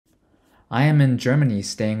I am in Germany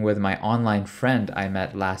staying with my online friend I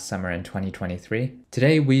met last summer in 2023.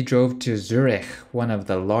 Today we drove to Zürich, one of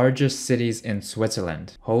the largest cities in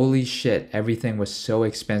Switzerland. Holy shit, everything was so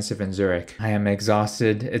expensive in Zürich. I am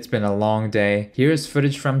exhausted, it's been a long day. Here's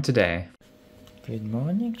footage from today. Good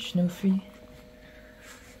morning, Snoofy.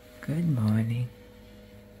 Good morning.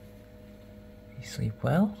 You sleep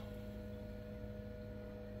well?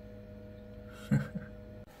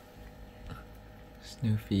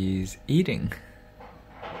 Snoofy's eating.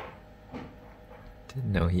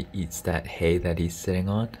 Didn't know he eats that hay that he's sitting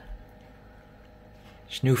on.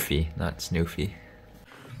 Snoofy, not Snoofy.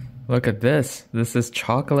 Look at this. This is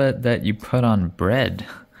chocolate that you put on bread.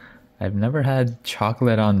 I've never had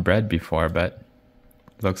chocolate on bread before, but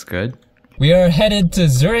looks good. We are headed to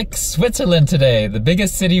Zurich, Switzerland today, the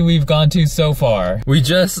biggest city we've gone to so far. We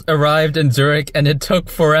just arrived in Zurich and it took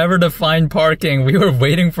forever to find parking. We were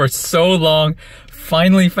waiting for so long.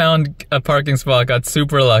 Finally found a parking spot, got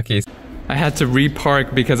super lucky. I had to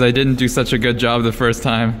repark because I didn't do such a good job the first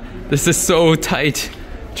time. This is so tight.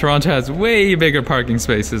 Toronto has way bigger parking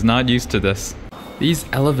spaces, not used to this. These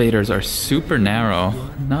elevators are super narrow,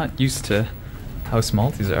 not used to how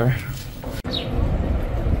small these are.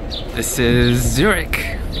 This is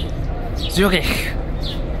Zurich. Zurich.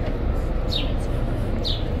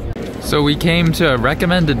 So we came to a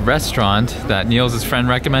recommended restaurant that Niels' friend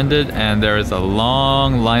recommended, and there is a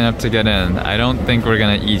long lineup to get in. I don't think we're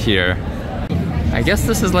gonna eat here. I guess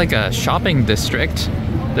this is like a shopping district.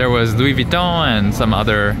 There was Louis Vuitton and some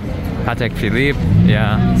other Patek Philippe.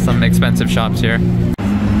 Yeah, some expensive shops here.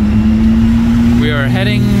 We are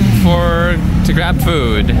heading to grab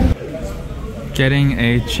food. Getting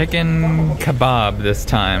a chicken kebab this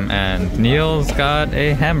time, and Niels got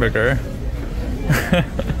a hamburger.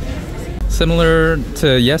 Similar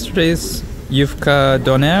to yesterday's Yufka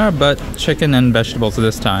doner, but chicken and vegetables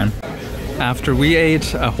this time. After we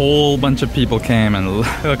ate, a whole bunch of people came, and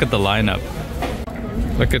look at the lineup.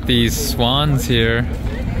 Look at these swans here.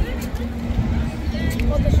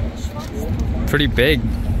 Pretty big.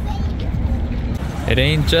 It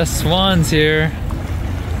ain't just swans here.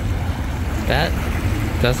 That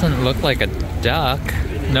doesn't look like a duck.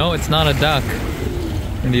 No, it's not a duck.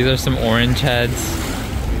 And these are some orange heads.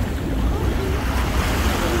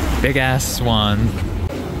 Big ass swan.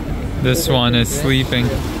 This one is sleeping.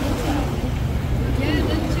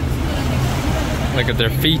 Look at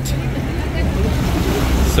their feet.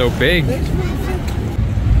 So big.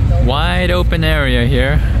 Wide open area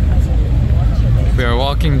here. We are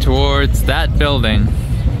walking towards that building.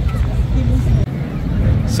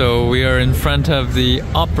 So we are in front of the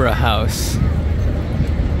Opera House.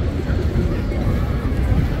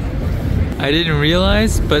 I didn't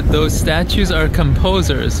realize, but those statues are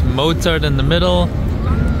composers. Mozart in the middle,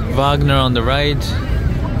 Wagner on the right.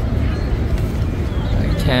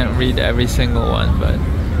 I can't read every single one, but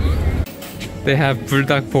they have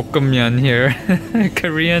불닭 볶음면 here.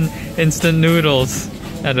 Korean instant noodles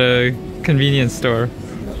at a convenience store.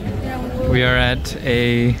 We are at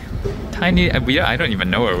a tiny, I don't even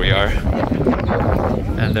know where we are.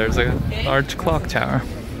 And there's a large clock tower.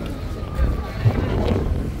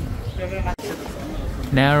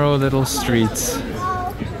 Narrow little streets.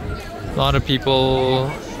 A lot of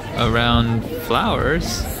people around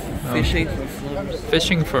flowers. Fishing for flowers.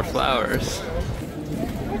 Fishing for flowers.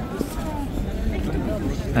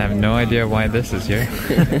 I have no idea why this is here.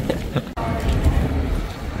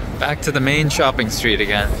 Back to the main shopping street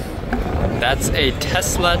again. That's a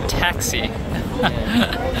Tesla taxi.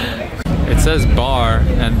 It says bar,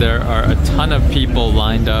 and there are a ton of people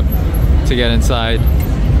lined up to get inside.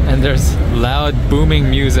 And there's loud booming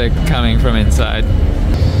music coming from inside.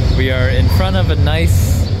 We are in front of a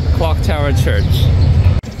nice clock tower church.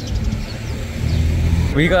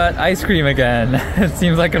 We got ice cream again. It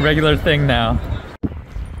seems like a regular thing now.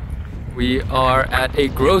 We are at a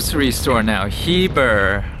grocery store now,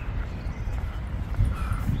 Heber.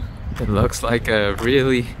 It looks like a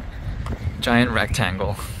really giant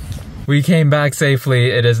rectangle. We came back safely.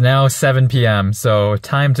 It is now 7 p.m, so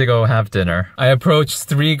time to go have dinner. I approached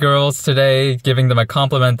 3 girls today, giving them a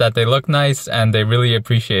compliment that they look nice, and they really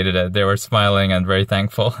appreciated it. They were smiling and very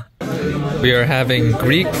thankful. We are having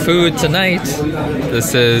Greek food tonight.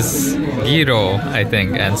 This is gyro, I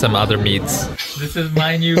think, and some other meats. This is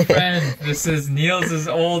my new friend. This is Niels'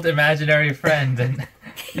 old imaginary friend, and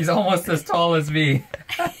he's almost as tall as me.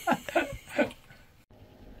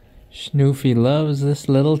 Snoofy loves this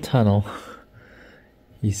little tunnel.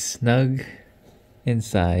 He's snug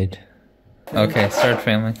inside. Okay, start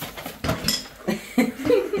filming.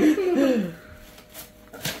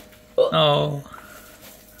 Oh.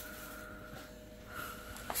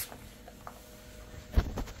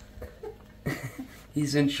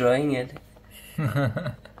 He's enjoying it.